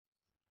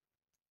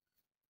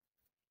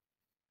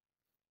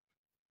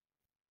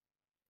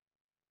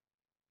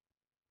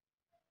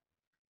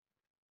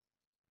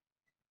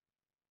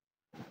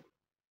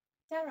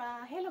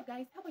Tara, hello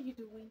guys, how are you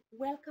doing?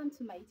 Welcome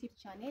to my YouTube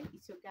channel.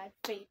 It's your girl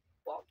Faith.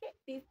 Okay,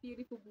 this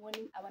beautiful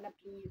morning, I want to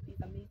bring you this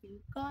amazing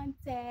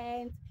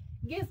content.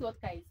 Guess what,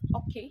 guys?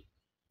 Okay,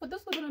 for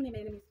those who don't know me,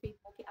 my name is Faith.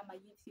 Okay, I'm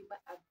a YouTuber,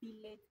 a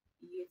village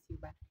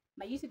YouTuber.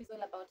 My YouTube is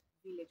all about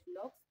village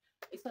vlogs.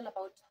 It's all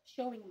about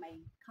showing my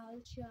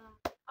culture,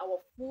 our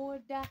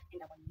food, and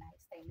our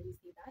lifestyle. Let me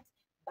say that,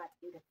 but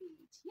in the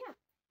village. Yeah,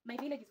 my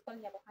village is called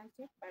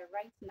Yabohante, but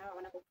right now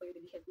I want to go for you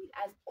the dishes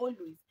as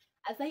always.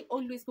 As I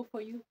always go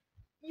for you,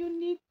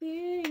 unique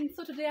things.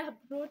 So today I have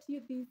brought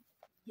you this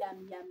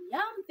yum yum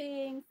yum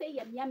thing. Say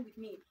yum yum with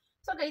me.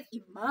 So guys,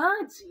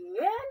 imagine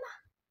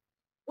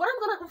what I'm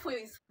gonna cook for you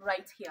is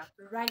right here,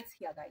 guys,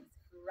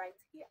 right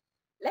here.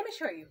 Let me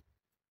show you.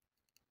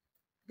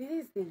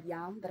 This is the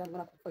yam that I'm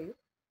gonna cook for you.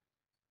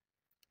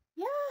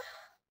 Yeah.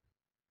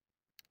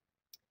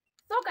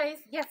 So guys,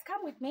 yes,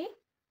 come with me.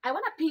 I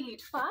wanna peel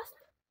it fast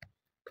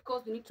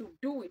because we need to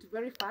do it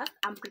very fast.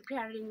 I'm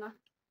preparing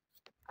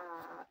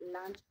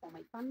lunch for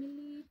my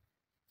family.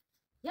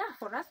 Yeah,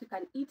 for us, we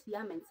can eat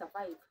yam and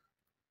survive.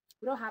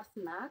 We don't have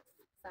snacks,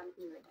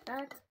 something like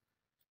that.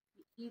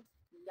 We eat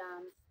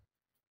yams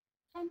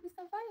and we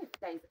survive,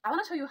 guys. I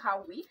want to show you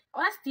how I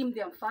want to steam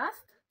them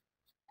first,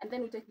 and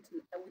then we take it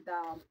with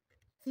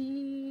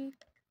tea.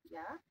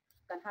 Yeah,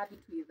 you can have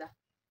it with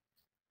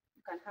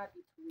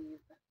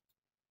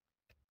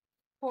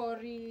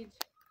porridge,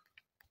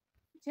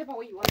 whichever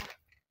way you want to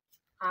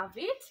have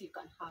it, you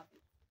can have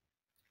it.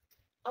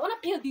 I want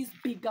to peel this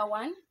bigger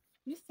one.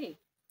 You see,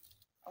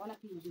 I want to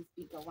peel this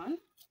bigger one.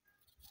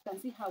 You can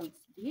see how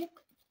it's big.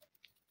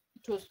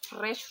 It was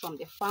fresh from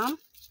the farm.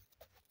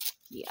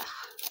 Yeah,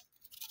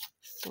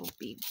 so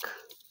big.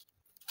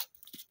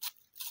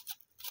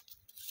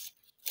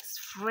 It's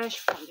fresh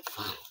from the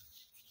farm.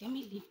 Let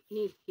me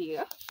leave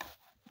here.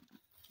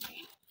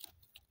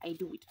 I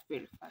do it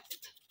very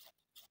fast.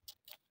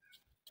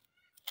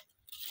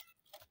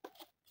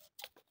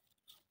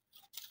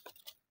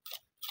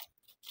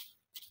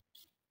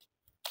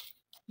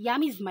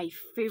 Yam is my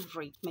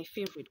favorite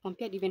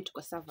compared even to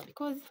cassava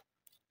because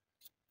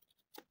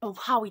of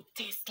how it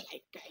tastes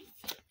like,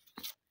 guys.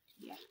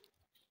 Yeah,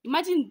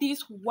 imagine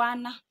this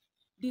one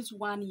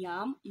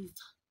yam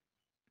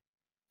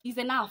is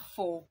enough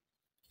for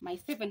my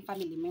 7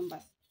 family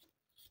members.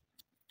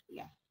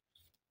 Yeah,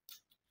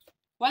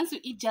 once you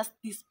eat just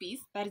this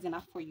piece, that is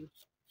enough for you.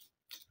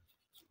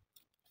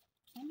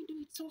 Let me do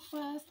it so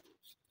fast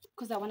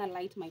because I want to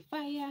light my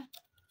fire.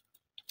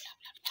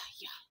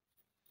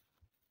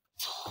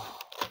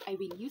 I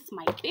will use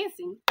my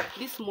basin,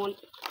 this small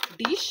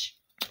dish,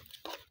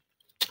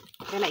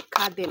 then I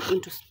cut them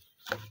into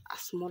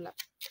smaller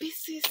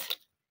pieces.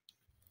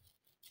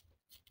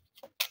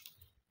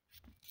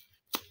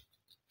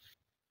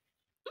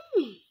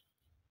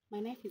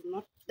 My knife is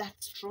not that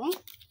strong.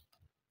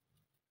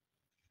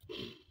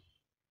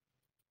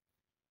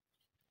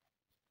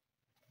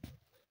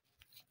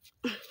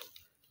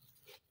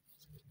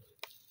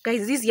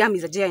 Guys, this yam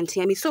is a giant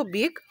yam. It's so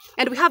big,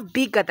 and we have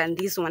bigger than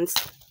these ones.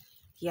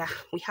 Yeah,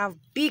 we have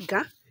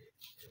bigger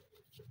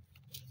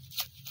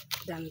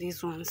than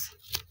these ones.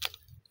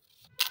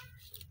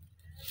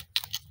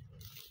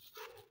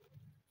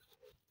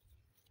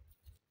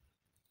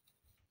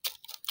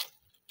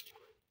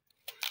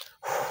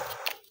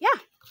 Yeah,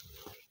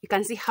 you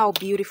can see how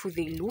beautiful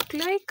they look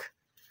like.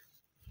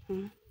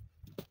 I'm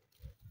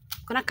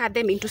gonna cut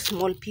them into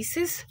small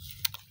pieces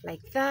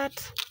like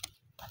that.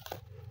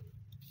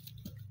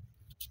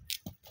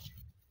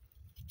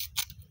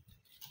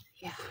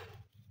 Yeah.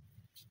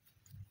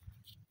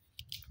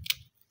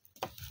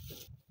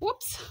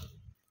 Whoops.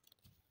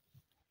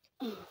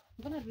 I'm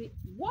gonna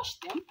wash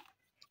them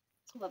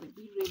so that they'll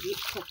be ready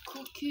for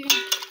cooking.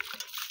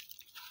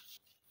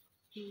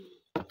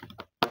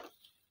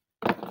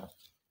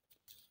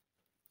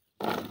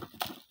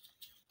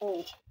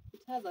 Oh,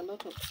 it has a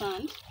lot of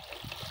sand.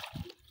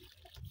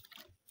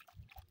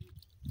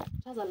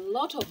 It has a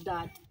lot of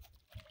dirt.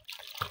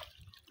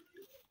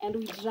 And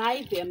we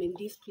dry them in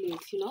this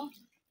place, you know.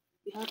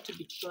 They have to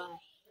be dry.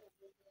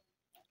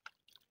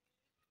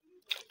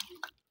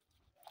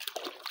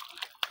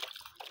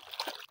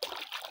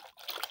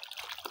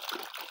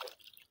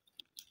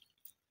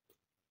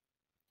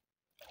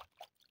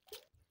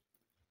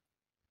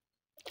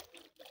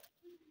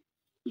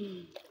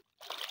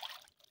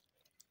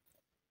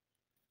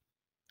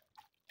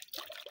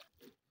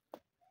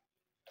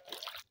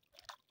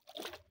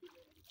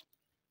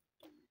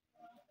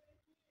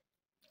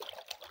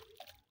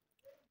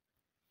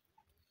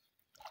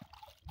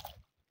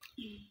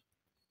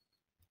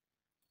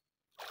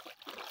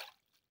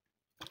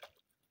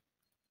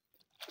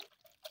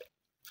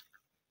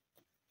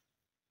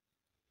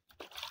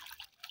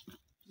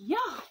 Yeah,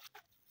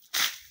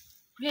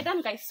 we're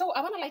done, guys. So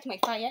I want to light my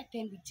fire,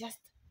 then we just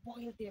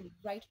boil them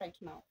right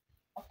now.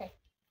 Okay.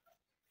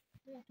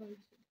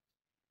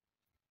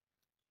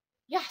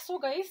 Yeah, so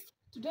guys,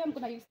 today I'm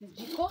gonna use this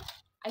jiko.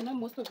 I know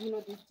most of you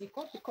know this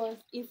jiko because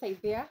inside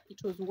there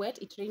it was wet.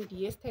 It rained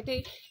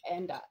yesterday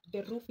and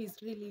the roof is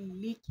really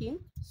leaking,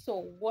 so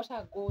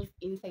water goes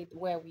inside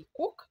where we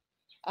cook.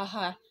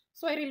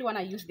 So I really want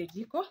to use the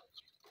jiko.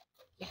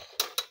 Yeah.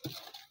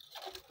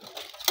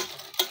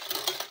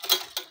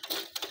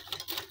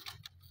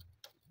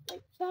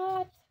 Like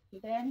that.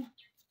 Then,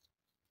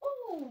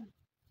 oh,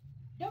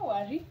 don't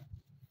worry.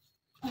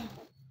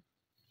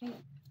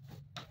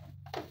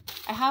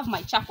 I have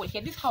my charcoal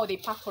here. This is how they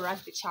pack for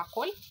us the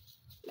charcoal.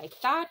 Like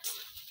that.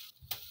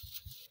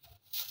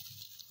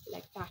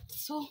 Like that.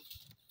 So,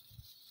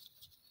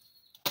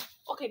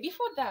 okay,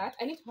 before that,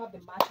 I need to have the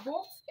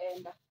matchbox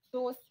and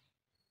those,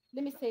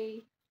 let me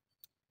say,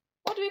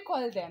 what do we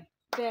call them?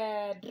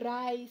 The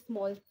dry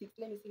small sticks.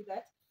 Let me see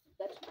that.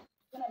 That's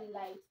gonna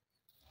light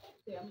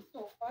them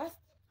so fast.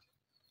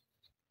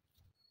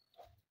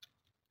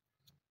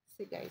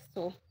 See guys,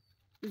 so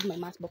this is my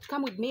matchbox.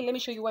 Come with me, let me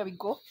show you where we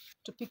go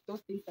to pick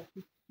those things that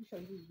we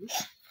usually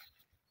use.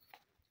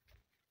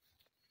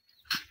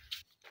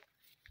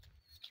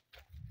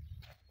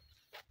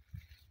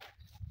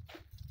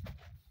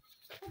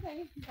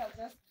 Okay, these are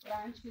just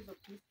branches of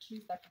these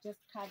trees that you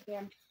just cut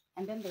them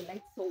and then they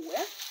light so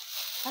well.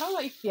 I don't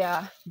know if they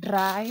are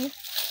dry.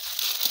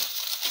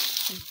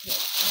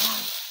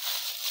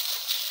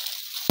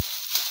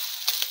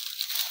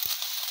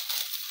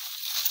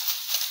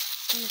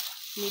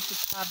 Need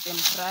to have them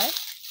dry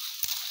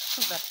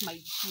so that my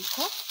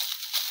jiko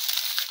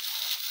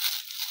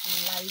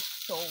lights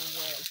so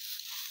well.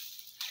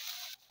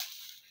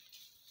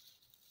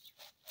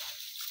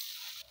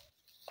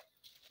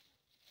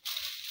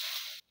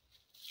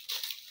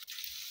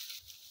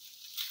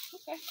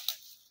 Okay.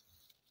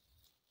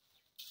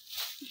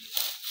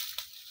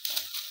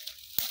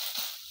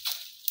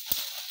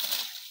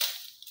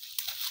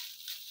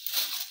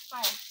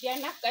 Hi, they're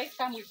enough guys,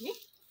 come with me.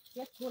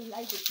 Let's go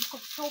light the jiko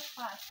so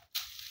fast.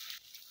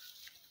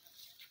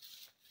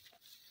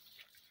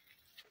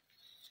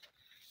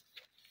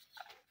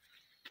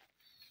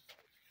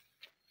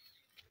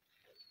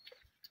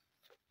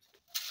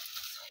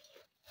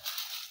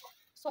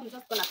 So I'm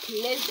just gonna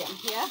place them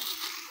here.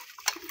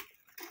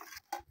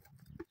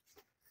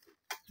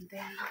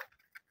 Then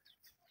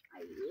I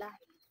light.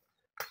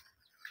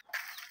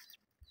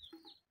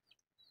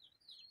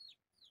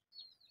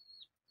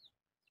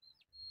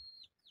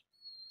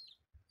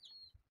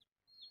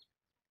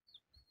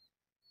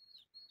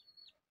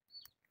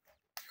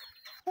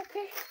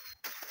 Okay.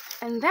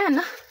 And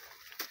then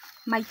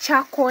my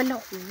charcoal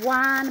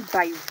one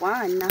by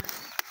one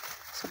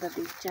so that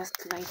they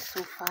just light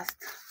so fast.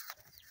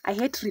 I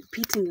hate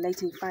repeating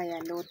lighting fire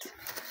a lot.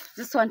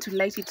 Just want to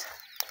light it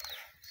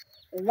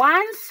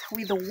once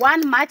with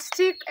one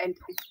matchstick and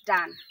it's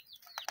done.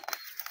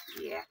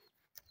 Yeah.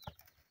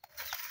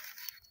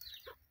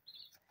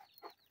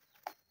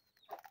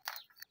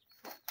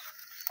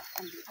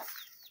 And it's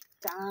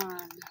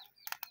done.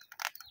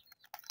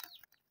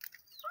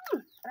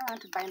 I don't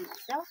want to buy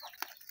myself.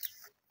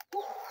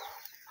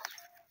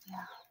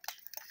 Yeah.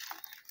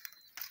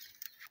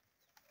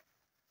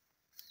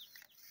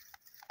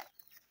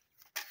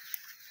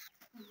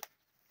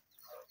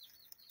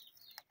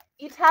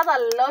 It has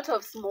a lot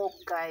of smoke,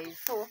 guys.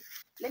 So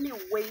let me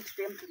wait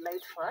them to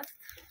light first.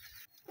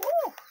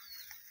 Ooh.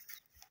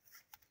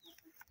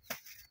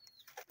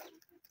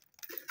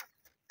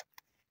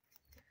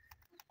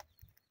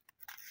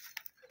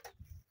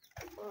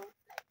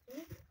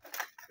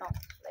 No,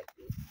 like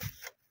this.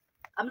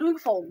 I'm looking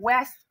for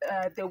where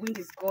the wind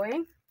is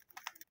going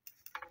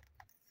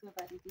so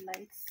that it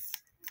lights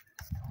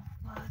so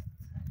fast.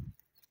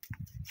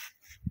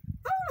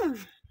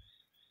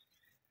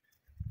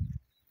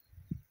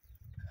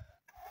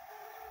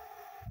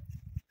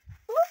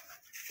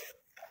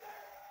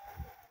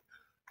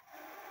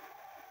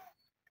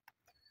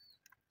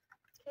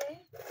 Okay.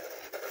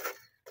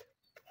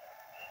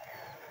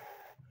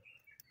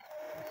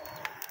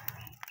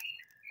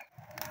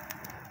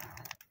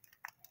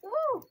 Woo.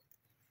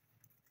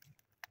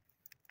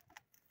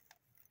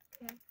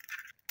 Okay.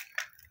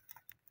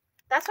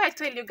 That's why I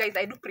tell you guys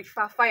I do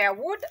prefer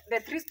firewood, the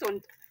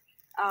three-stone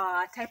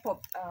type of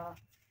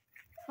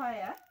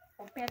fire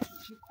compared to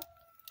jiko.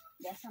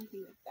 There's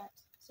something like that.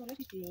 So let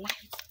it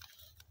light.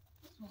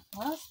 So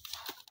first,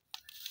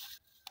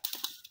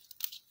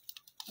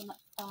 I'm gonna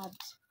add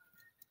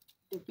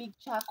the big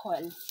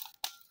charcoal.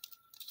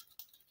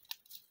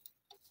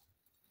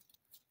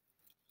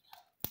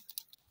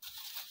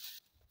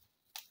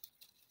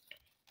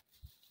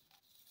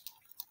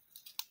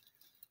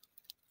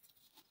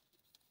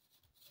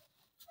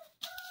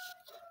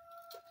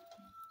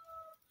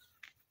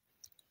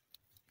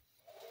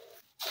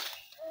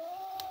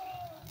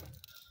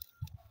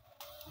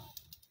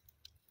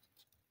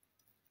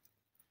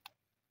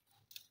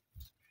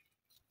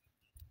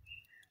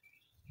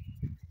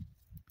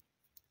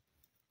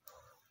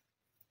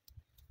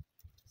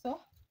 So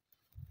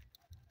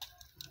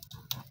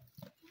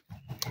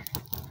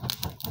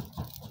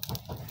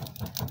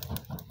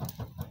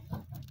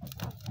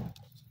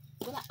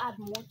I'm gonna add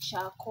more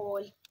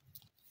charcoal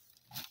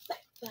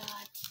like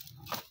that.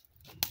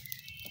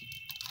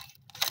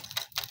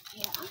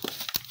 Yeah.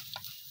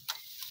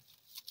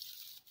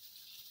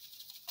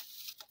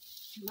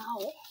 Now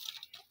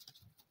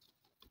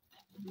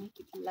make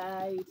it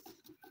light.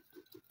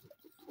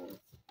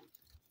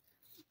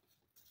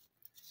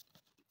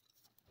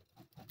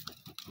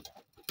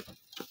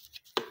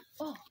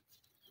 Oh,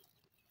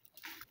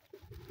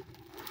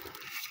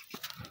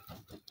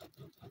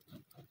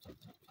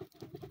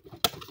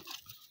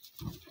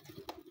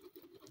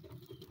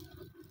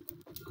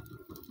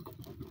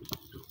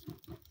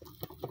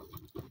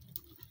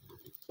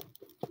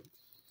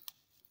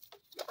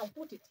 I'll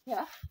put it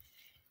here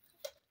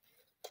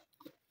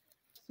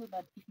so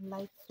that it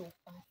lights so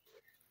fast.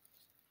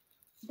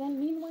 Then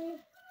meanwhile,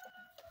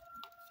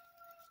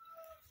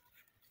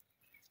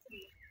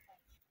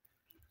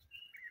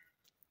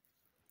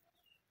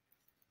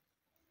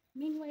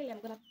 I'm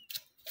gonna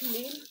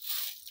clean.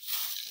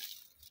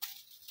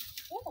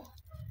 Oh,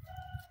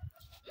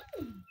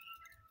 I'm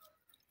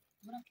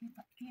gonna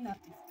clean up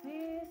this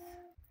place.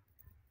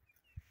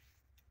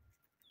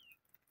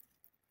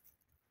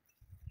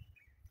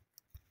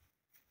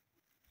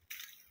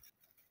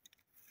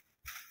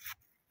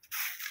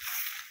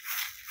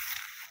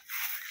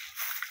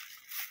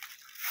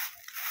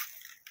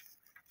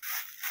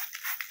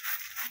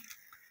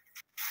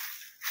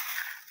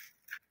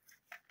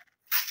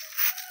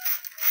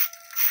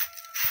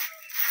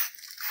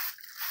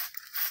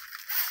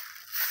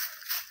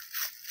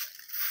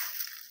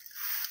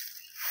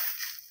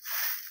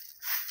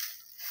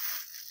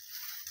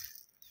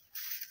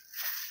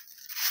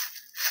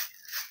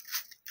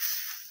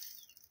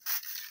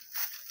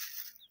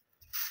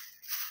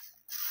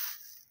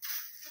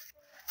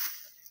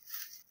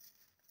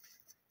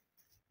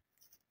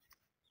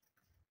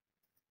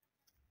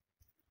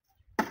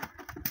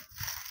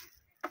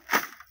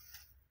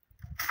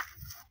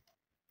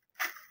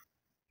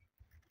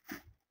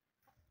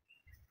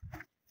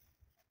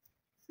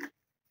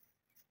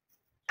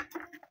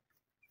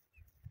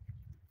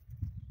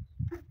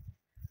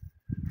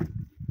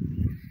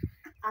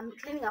 I'm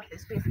cleaning up the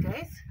space,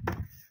 guys,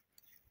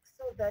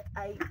 so that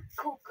I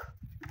cook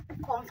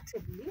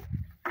comfortably.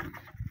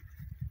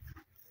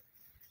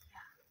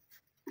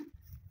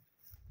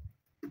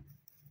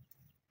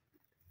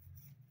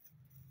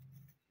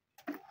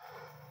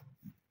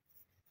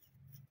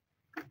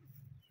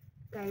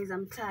 Guys,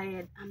 I'm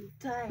tired. I'm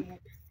tired.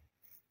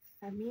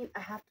 I mean, I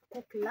have to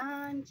cook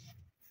lunch.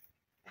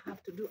 I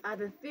have to do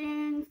other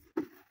things.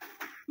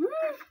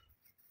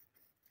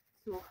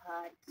 So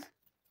hard.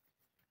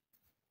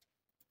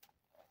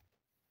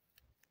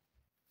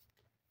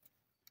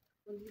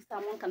 Only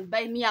someone can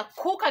buy me a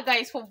cooker,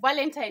 guys, for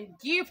Valentine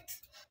gift.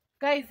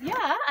 Guys,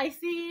 yeah, I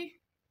see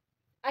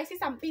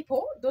some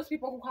people, those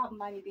people who have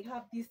money, they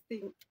have this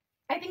thing.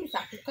 I think it's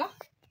a cooker,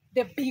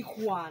 the big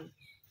one.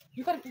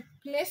 You can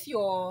place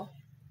your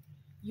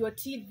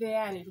tea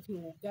there and you're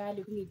cooking ugali,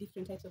 you're cooking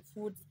different types of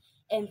foods,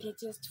 and they're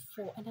just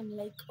full. And I'm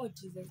like, oh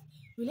Jesus,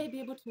 will I be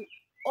able to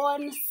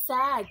own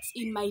such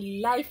in my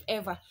life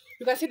ever?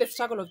 You can see the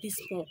struggle of this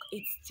smoke.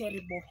 It's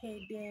terrible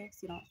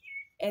headaches,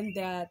 and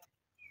the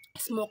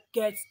smoke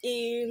gets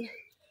in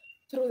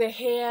through the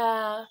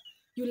hair.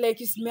 You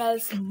smell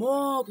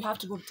smoke. You have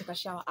to go take a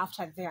shower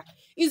after there.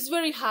 It's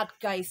very hard,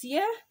 guys.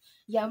 Yeah,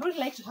 I would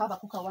like to have a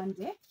cooker one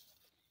day.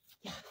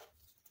 Yeah,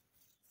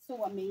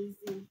 so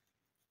amazing.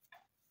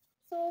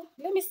 So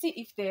let me see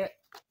if the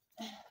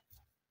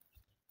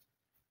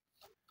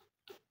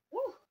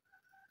Ooh.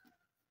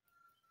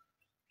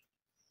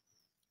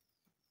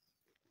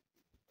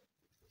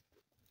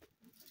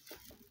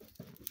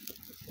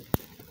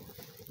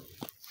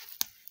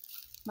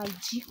 My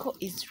jiko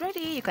is ready.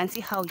 You can see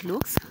how it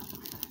looks.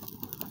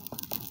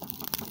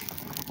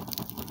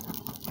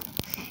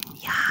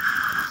 Yeah.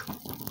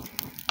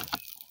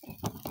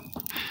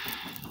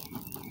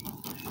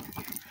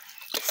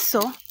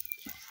 So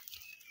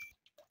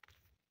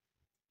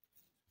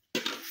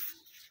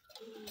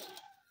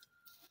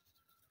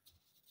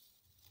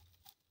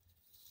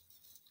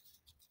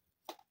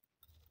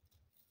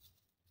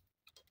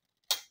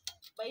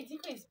my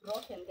jiko is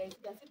broken, guys.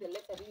 You can see the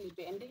legs are really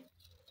bending.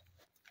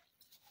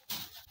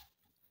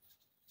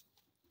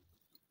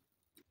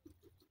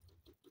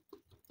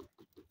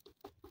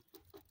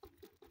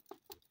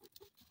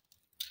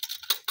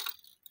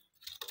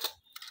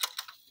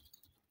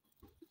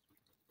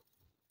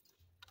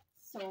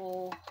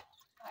 So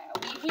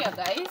we're here,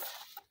 guys.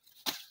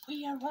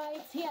 We are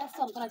right here.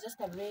 So I'm gonna just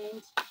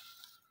arrange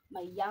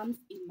my yams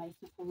in my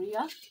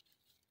sufuria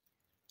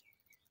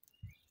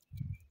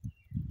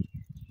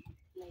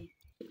like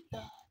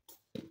that.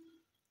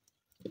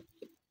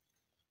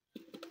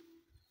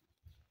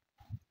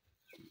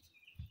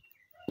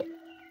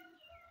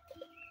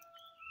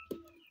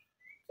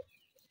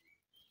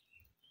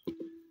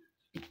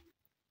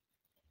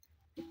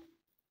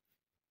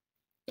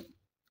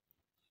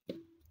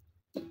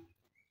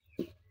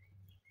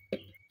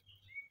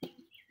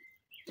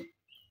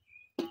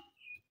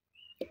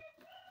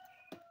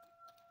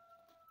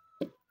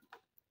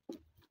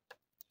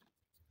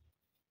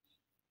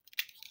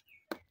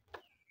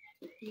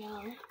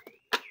 Yeah.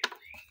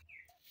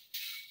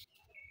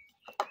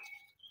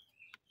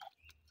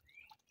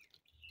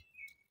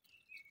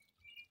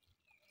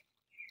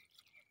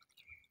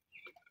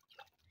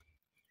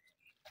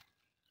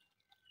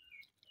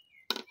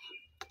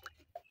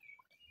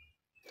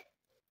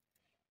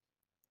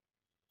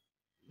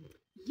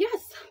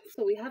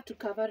 So we have to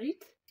cover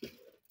it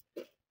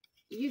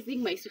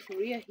using my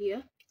sufuria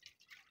here.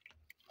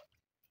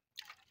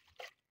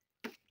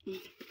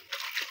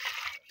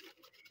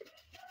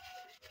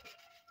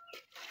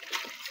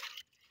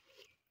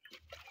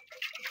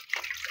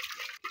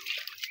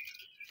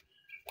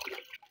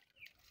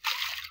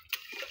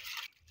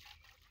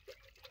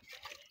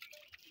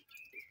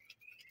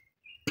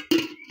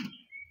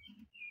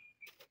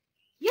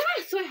 Yeah,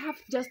 so I have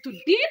just to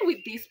deal with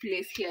this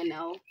place here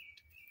now.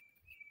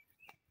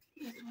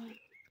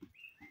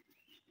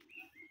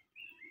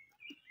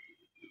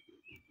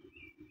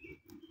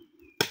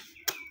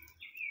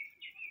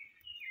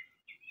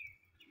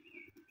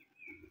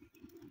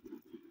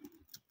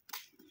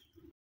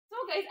 So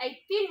guys, I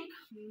think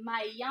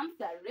my yams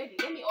are ready.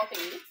 Let me open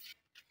it.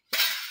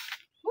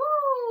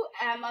 Woo!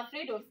 I'm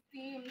afraid of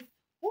steam.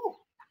 Woo!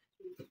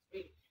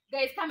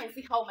 Guys, come and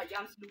see how my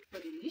yams look so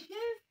delicious.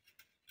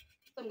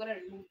 So I'm gonna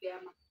remove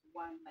them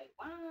one by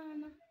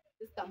one.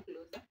 Just come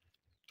closer.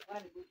 I'm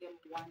gonna remove them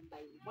one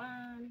by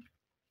one.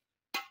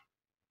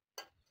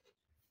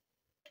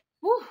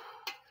 Woo!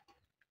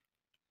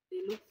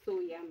 They look so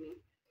yummy.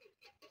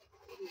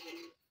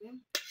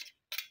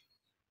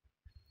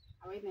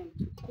 I want them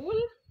to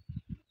cool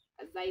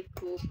as I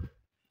cook.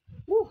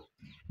 Woo!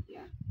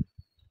 Yeah.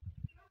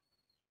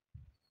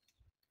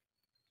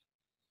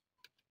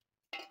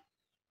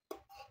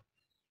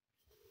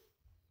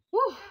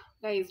 Woo!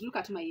 Guys, look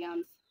at my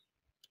yams.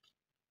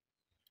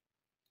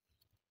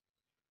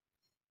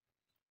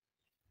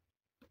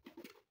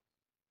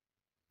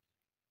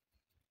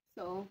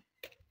 So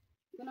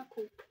I'm gonna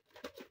cook.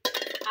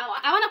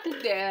 I wanna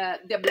cook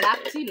the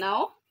black tea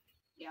now.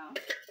 Yeah.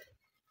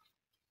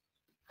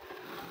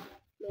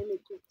 Let me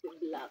cook the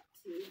black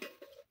tea.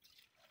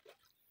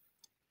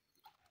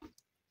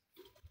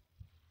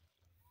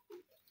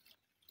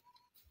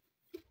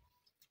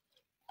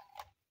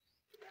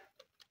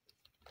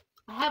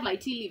 I have my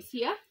tea leaves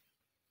here.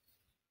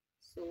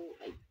 So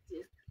I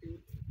just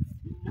put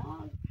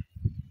small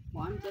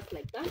one just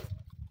like that.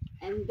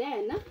 And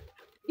then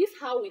this is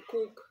how we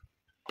cook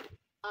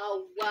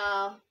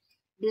our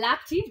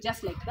black tea,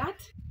 just like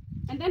that.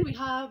 And then we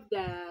have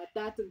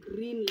that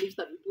green leaves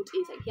that we put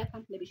inside. Here,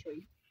 come, let me show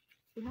you.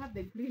 We have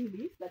the green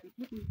leaves that we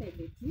put inside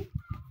the tea.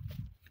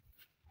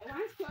 I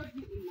once showed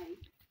you in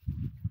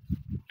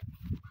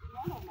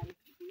one of my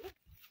videos.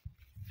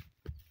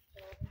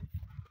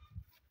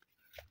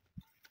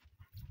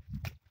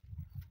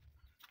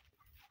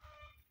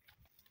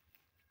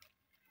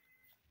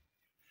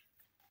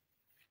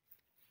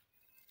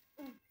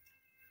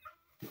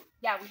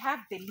 Yeah, we have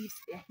the leaves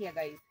here,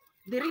 guys.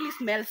 They really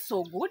smell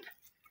so good.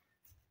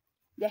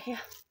 They're here.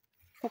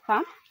 So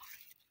come.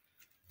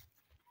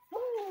 So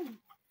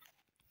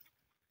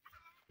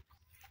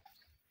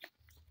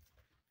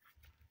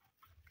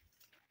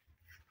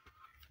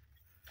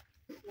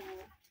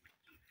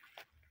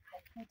I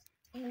put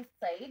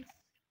inside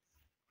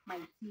my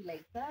tea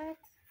like that.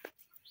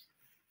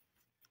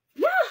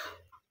 Yeah,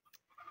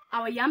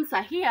 our yams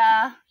are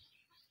here.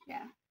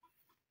 Yeah.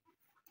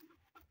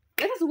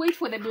 Let us wait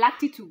for the black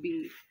tea to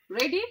be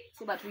ready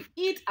so that we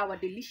eat our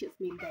delicious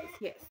meal, guys.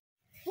 Yes.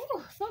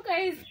 Ooh, so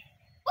guys,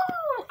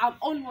 oh, I'm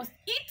almost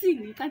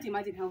eating. You can't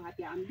imagine how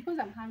happy I am because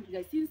I'm hungry,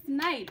 guys. Since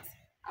night,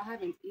 I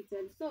haven't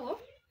eaten. So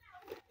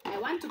I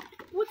want to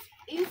put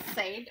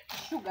inside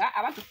sugar.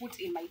 I want to put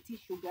in my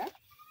tea sugar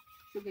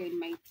in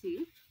my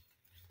tea.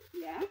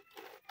 Yeah.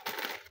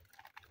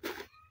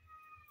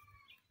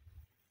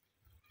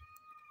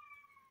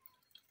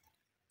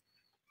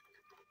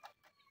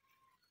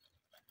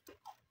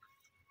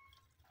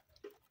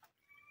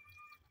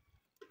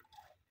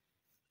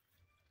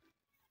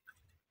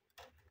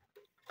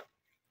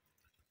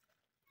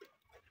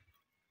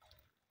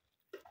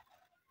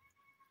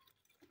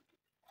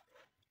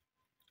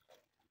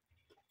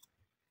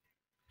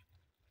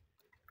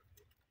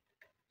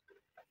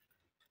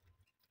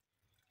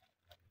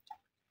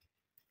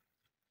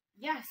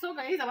 Yeah, so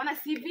guys, I want to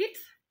sieve it.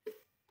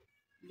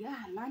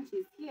 Yeah, lunch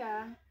is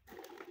here.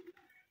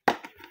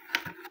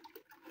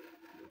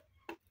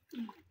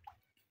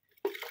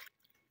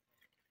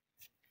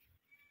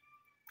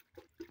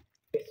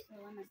 So I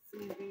want to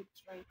sieve it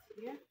right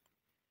here.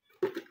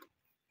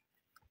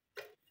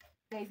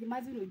 Guys,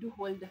 imagine we do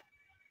hold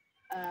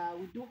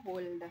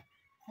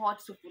hot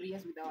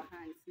sufurias with our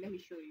hands. Let me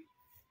show you.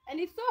 And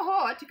it's so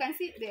hot, you can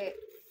see the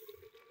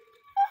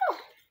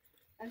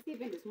and see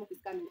even the smoke is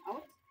coming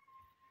out.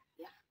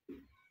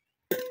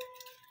 Yeah.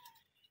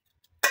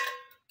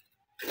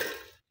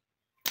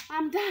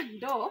 I'm done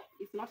though.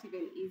 It's not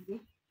even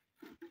easy.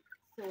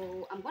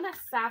 So I'm gonna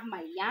serve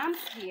my yams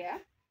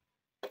here.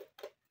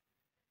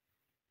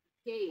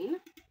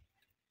 Again.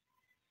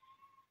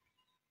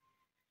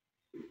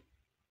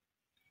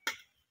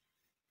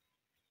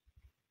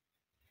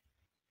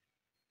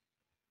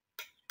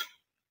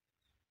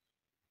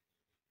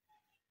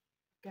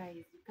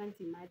 Guys, you can't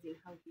imagine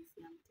how this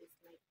yam tastes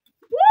like.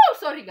 Woo!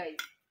 Sorry guys.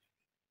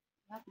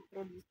 I have to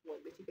throw this for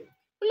the chicken.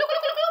 Look!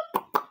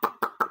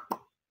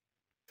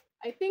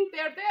 I think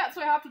they're there,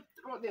 so I have to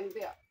throw them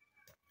there.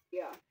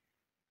 Yeah.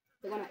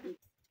 They wanna eat.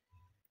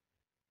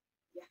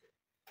 Yeah.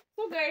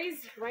 So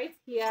guys, right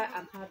here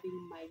I'm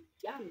having my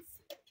yams.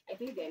 I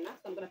think they're enough.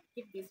 So I'm gonna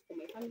keep this for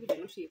my family. They're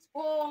not at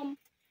home.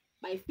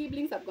 My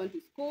siblings have gone to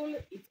school.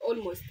 It's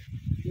almost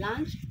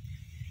lunch.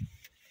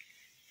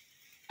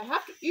 I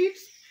have to eat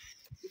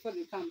before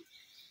they come.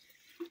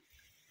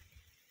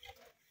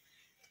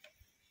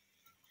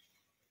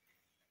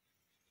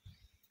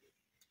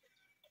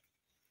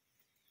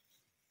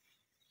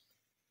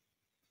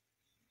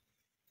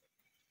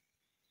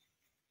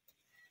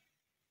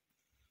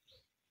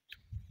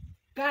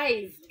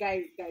 Guys,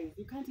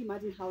 you can't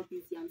imagine how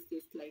these yams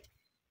taste like.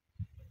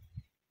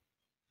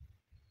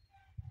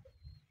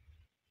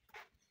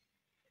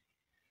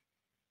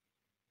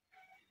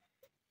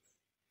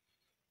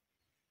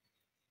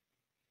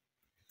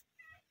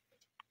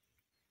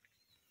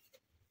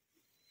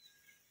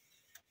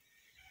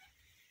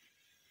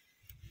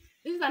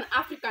 This is an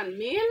African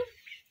meal,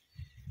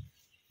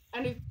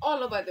 and it's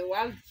all over the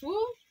world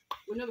too.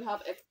 We know we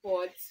have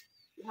exports.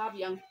 We have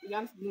yams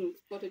being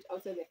exported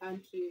outside the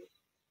country.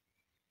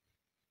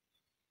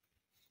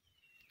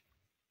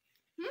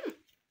 Hmm.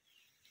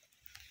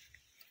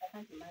 I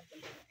can't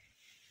imagine.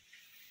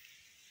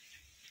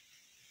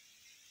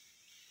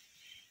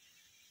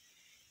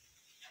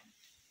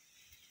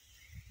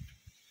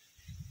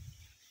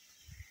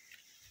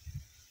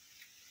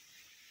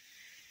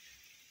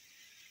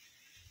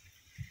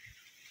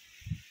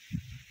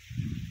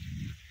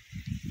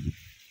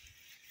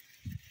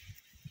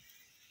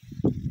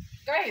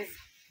 Guys,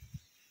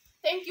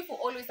 thank you for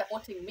always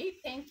supporting me.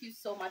 Thank you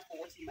so much for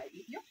watching my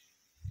video.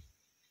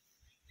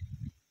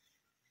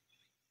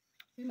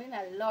 You mean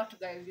a lot,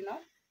 guys, you know.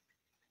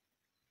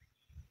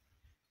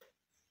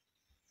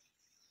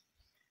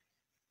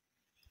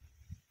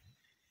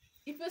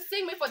 If you're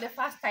seeing me for the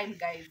first time,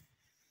 guys,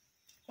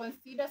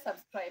 consider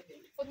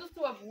subscribing. For those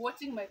who are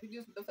watching my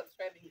videos without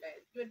subscribing,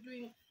 guys,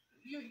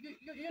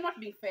 you're not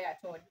being fair at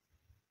all.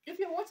 If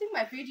you're watching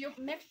my video,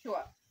 make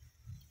sure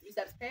you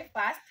subscribe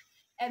first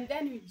and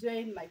then you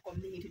join my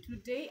community.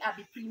 Today I'll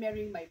be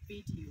premiering my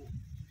video.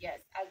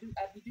 Yes, I'll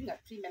be doing a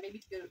premiere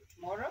maybe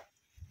tomorrow.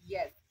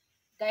 Yes.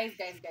 Guys,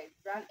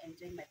 run and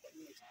join my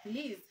community,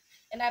 please.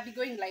 And I'll be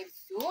going live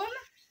soon.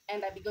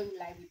 And I'll be going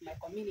live with my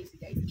community,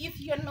 guys. If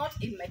you're not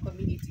in my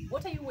community,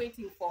 what are you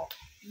waiting for?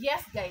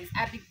 Yes, guys,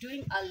 I'll be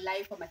doing a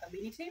live for my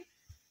community.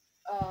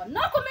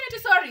 No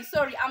community,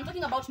 sorry. I'm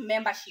talking about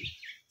membership.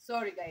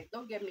 Sorry, guys,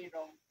 don't get me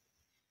wrong.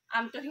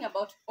 I'm talking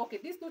about, okay,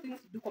 these two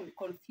things do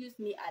confuse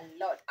me a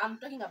lot. I'm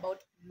talking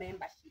about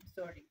membership,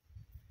 sorry.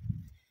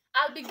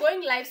 I'll be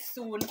going live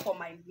soon for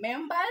my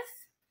members.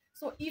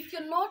 So if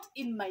you're not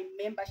in my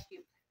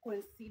membership,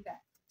 consider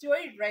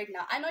join right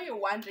now. I know you're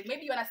wondering,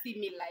 maybe you want to see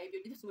me live,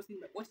 you're just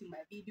watching my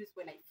videos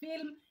when I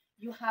film.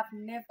 You have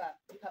never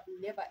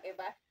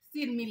ever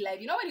seen me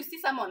live. You know, when you see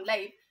someone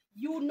live,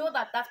 you know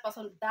that that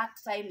person that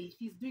time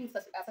she's doing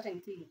a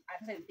certain thing.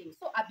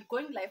 So I'll be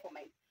going live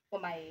for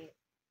my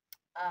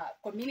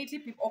community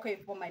people,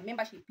 okay, for my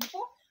membership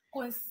people.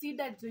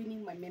 Consider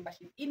joining my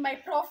membership. In my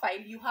profile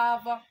you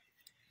have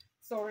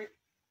sorry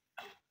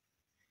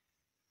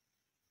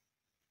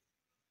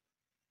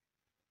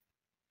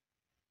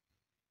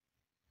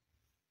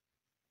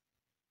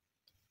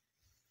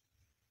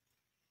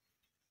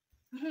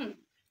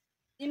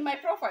in my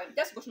profile,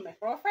 just go to my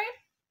profile.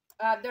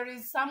 There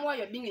is somewhere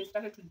you're being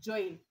instructed to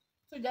join,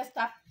 so just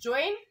tap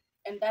join,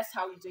 and that's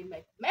how you join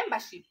my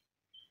membership.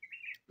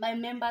 My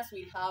members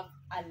will have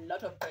a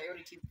lot of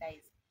priorities,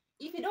 guys.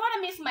 If you don't want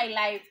to miss my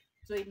live,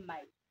 join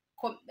my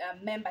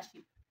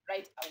membership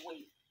right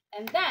away.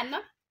 And then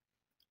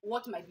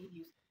watch my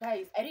videos,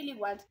 guys. I really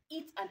want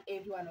each and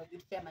every one of you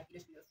to share my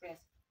videos with your friends.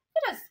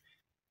 Let us,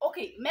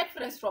 okay, make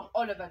friends from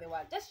all over the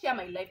world. Just share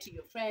my live to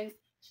your friends,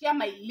 share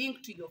my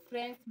link to your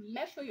friends.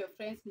 Make sure your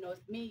friends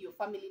knows me, your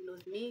family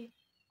knows me.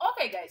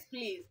 Okay, guys,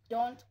 please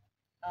don't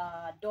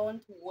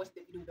watch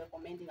the video without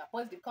commenting.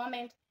 Post the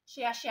comment,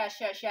 share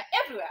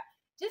everywhere.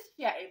 Just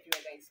share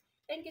everywhere, guys.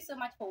 Thank you so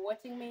much for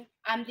watching me.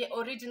 I'm the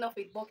original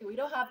Faith Boki. We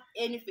don't have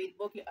any Faith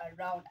Boki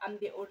around. I'm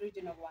the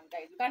original one,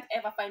 guys. You can't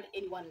ever find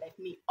anyone like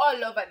me all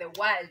over the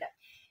world.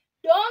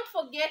 Don't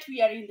forget,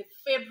 we are in the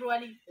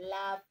February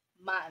love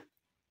month.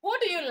 Who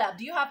do you love?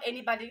 Do you have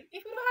anybody?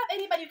 If you don't have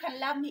anybody, you can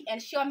love me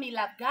and show me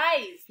love,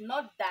 guys.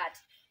 Not that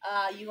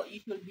you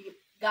should be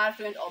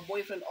girlfriend or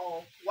boyfriend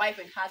or wife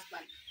and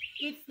husband.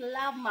 It's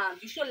love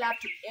month. You show love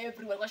to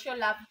everyone. You can show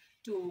love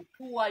to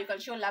poor. You can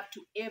show love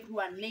to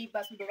everyone.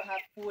 Neighbors who don't have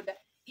food.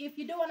 If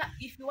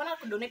you wanna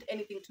donate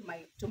anything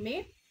to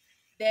me,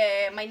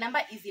 my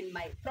number is in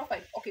my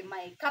profile. Okay,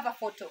 my cover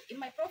photo. In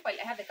my profile,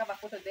 I have the cover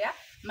photo there.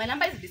 My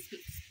number is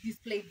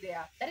displayed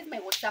there. That is my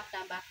WhatsApp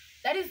number.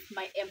 That is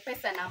my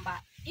M-Pesa number.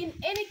 In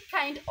any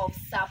kind of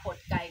support,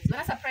 guys.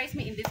 Wanna surprise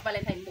me in this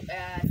Valentine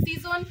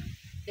season?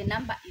 The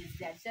number is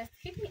there. Just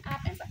hit me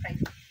up and surprise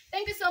me.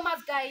 Thank you so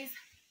much, guys.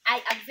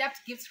 I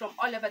accept gifts from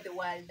all over the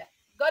world.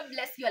 God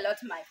bless you a lot,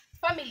 my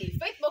family.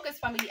 Faith Boki's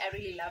family, I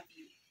really love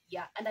you.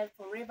 Yeah, and I'll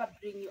forever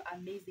bring you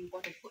amazing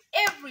content for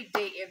every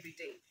day.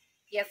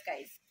 Yes,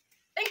 guys.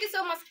 Thank you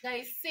so much,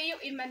 guys. See you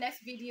in my next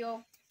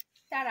video.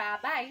 Tara,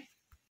 bye.